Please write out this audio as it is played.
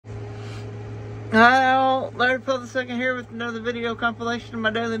Hi all, Larry Powell II here with another video compilation of my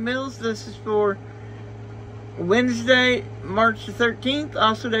daily meals. This is for Wednesday, March the 13th,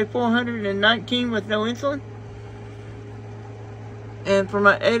 also day 419 with no insulin. And for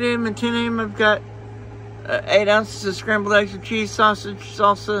my 8 a.m. and 10 a.m. I've got 8 ounces of scrambled eggs with cheese, sausage,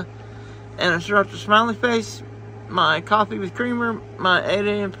 salsa, and a sriracha smiley face. My coffee with creamer, my 8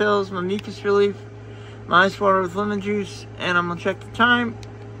 a.m. pills, my mucus relief, my ice water with lemon juice, and I'm going to check the time.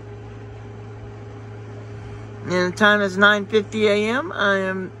 And the time is 9:50 a.m. I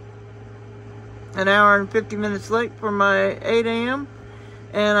am an hour and 50 minutes late for my 8 a.m.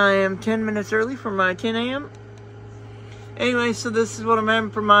 and I am 10 minutes early for my 10 a.m. Anyway, so this is what I'm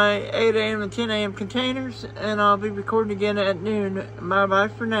having for my 8 a.m. and 10 a.m. containers, and I'll be recording again at noon. Bye-bye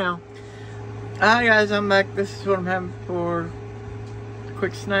for now. Hi guys, I'm back. This is what I'm having for a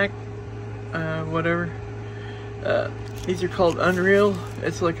quick snack, whatever. These are called Unreal.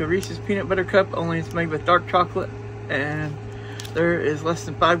 It's like a Reese's peanut butter cup, only it's made with dark chocolate, and there is less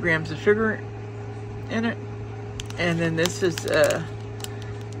than 5 grams of sugar in it. And then this is kind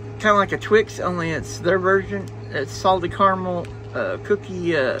of like a Twix, only it's their version. It's salted caramel,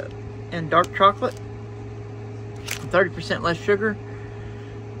 cookie, and dark chocolate, 30% less sugar.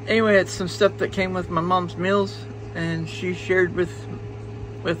 Anyway, it's some stuff that came with my mom's meals, and she shared with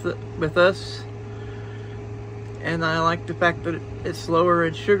us. And I like the fact that it's lower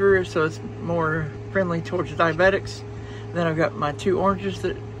in sugar, so it's more friendly towards diabetics. Then I've got my 2 oranges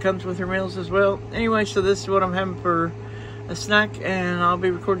that comes with her meals as well. Anyway, so this is what I'm having for a snack, and I'll be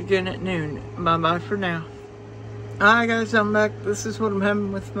recording again at noon. Bye-bye for now. Hi guys, I'm back. This is what I'm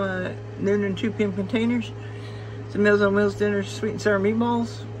having with my noon and 2 p.m. containers. Some Meals on Wheels dinner, sweet and sour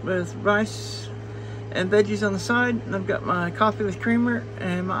meatballs with rice and veggies on the side. And I've got my coffee with creamer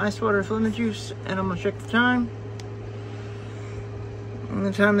and my ice water with lemon juice, and I'm gonna check the time. And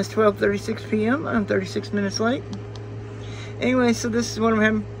the time is 12:36 p.m. I'm 36 minutes late. Anyway, so this is what I'm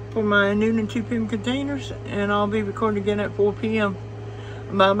having for my noon and 2 p.m. containers, and I'll be recording again at 4 p.m.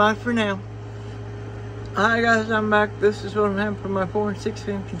 Bye-bye for now. Hi guys, I'm back. This is what I'm having for my 4 and 6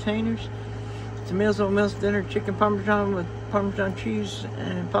 p.m. containers. It's a Meals on Wheels dinner, chicken parmesan with parmesan cheese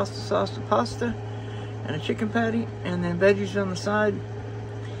and pasta sauce with pasta, and a chicken patty, and then veggies on the side.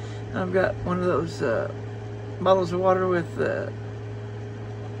 I've got one of those bottles of water with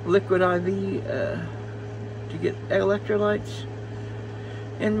liquid IV to get electrolytes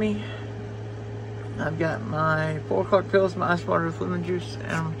in me. I've got my 4 o'clock pills, my ice water with lemon juice,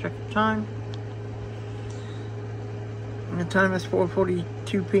 and I'm gonna check the time. And the time is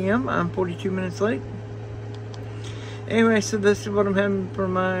 4:42 p.m. I'm 42 minutes late. Anyway, so this is what I'm having for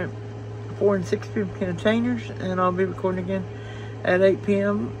my 4 and 6 p.m. containers, and I'll be recording again at 8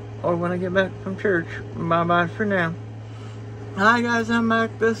 p.m. or when I get back from church. Bye-bye for now. Hi guys, I'm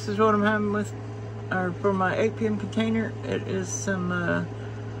back. This is what I'm having with, for my 8 p.m. container. It is some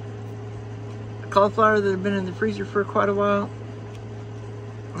cauliflower that have been in the freezer for quite a while.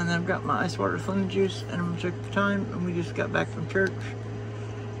 And then I've got my ice water with lemon juice, and I'm gonna check the time, and we just got back from church.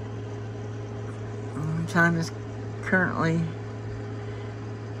 And the time is currently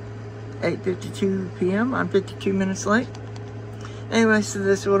 8:52 p.m. I'm 52 minutes late. Anyway, so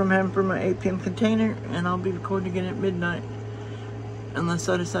this is what I'm having for my 8 p.m. container, and I'll be recording again at midnight. Unless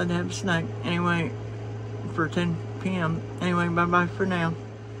I decide to have a snack. Anyway, for 10 p.m. Anyway, bye-bye for now.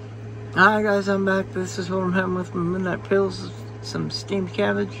 Hi guys, I'm back. This is what I'm having with my midnight pills. Some steamed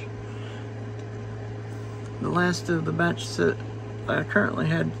cabbage. The last of the batch that I currently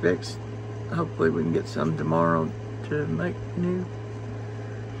had fixed. Hopefully we can get some tomorrow to make new.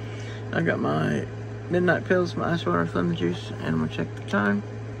 I've got my midnight pills, my ice water with lemon juice, and I'm gonna check the time.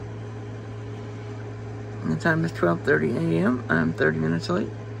 And the time is 12:30 a.m. I'm 30 minutes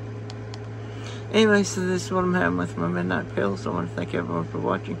late. Anyway, so this is what I'm having with my midnight pills. I want to thank everyone for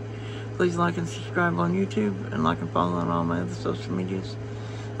watching. Please like and subscribe on YouTube, and like and follow on all my other social medias.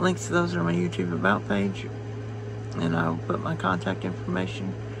 Links to those are on my YouTube About page. And I'll put my contact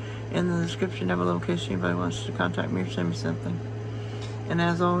information in the description down below in case anybody wants to contact me or send me something. And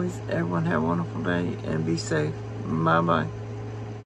as always, everyone have a wonderful day and be safe. Bye-bye.